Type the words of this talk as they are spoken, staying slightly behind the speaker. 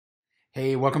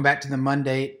Hey, welcome back to the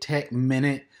Monday Tech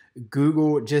Minute.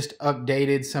 Google just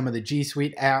updated some of the G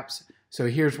Suite apps. So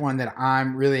here's one that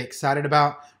I'm really excited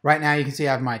about. Right now you can see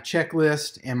I have my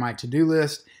checklist and my to-do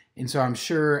list. And so I'm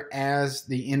sure as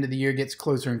the end of the year gets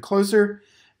closer and closer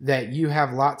that you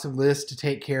have lots of lists to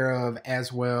take care of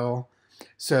as well.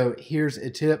 So here's a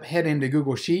tip. Head into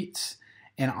Google Sheets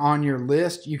and on your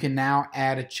list you can now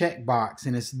add a checkbox.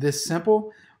 And it's this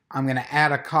simple. I'm going to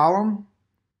add a column.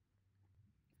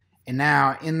 And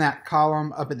now in that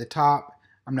column up at the top,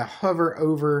 I'm going to hover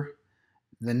over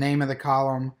the name of the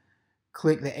column,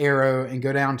 click the arrow, and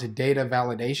go down to data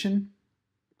validation.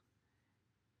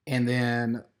 And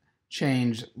then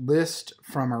change list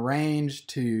from arrange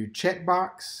to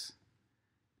checkbox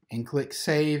and click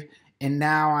save. And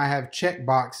now I have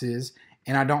checkboxes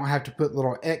and I don't have to put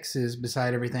little X's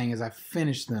beside everything as I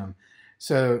finish them.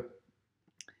 So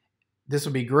this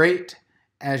will be great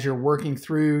as you're working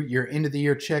through your end of the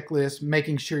year checklist,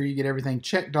 making sure you get everything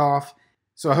checked off.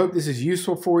 So I hope this is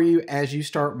useful for you as you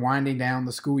start winding down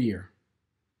the school year.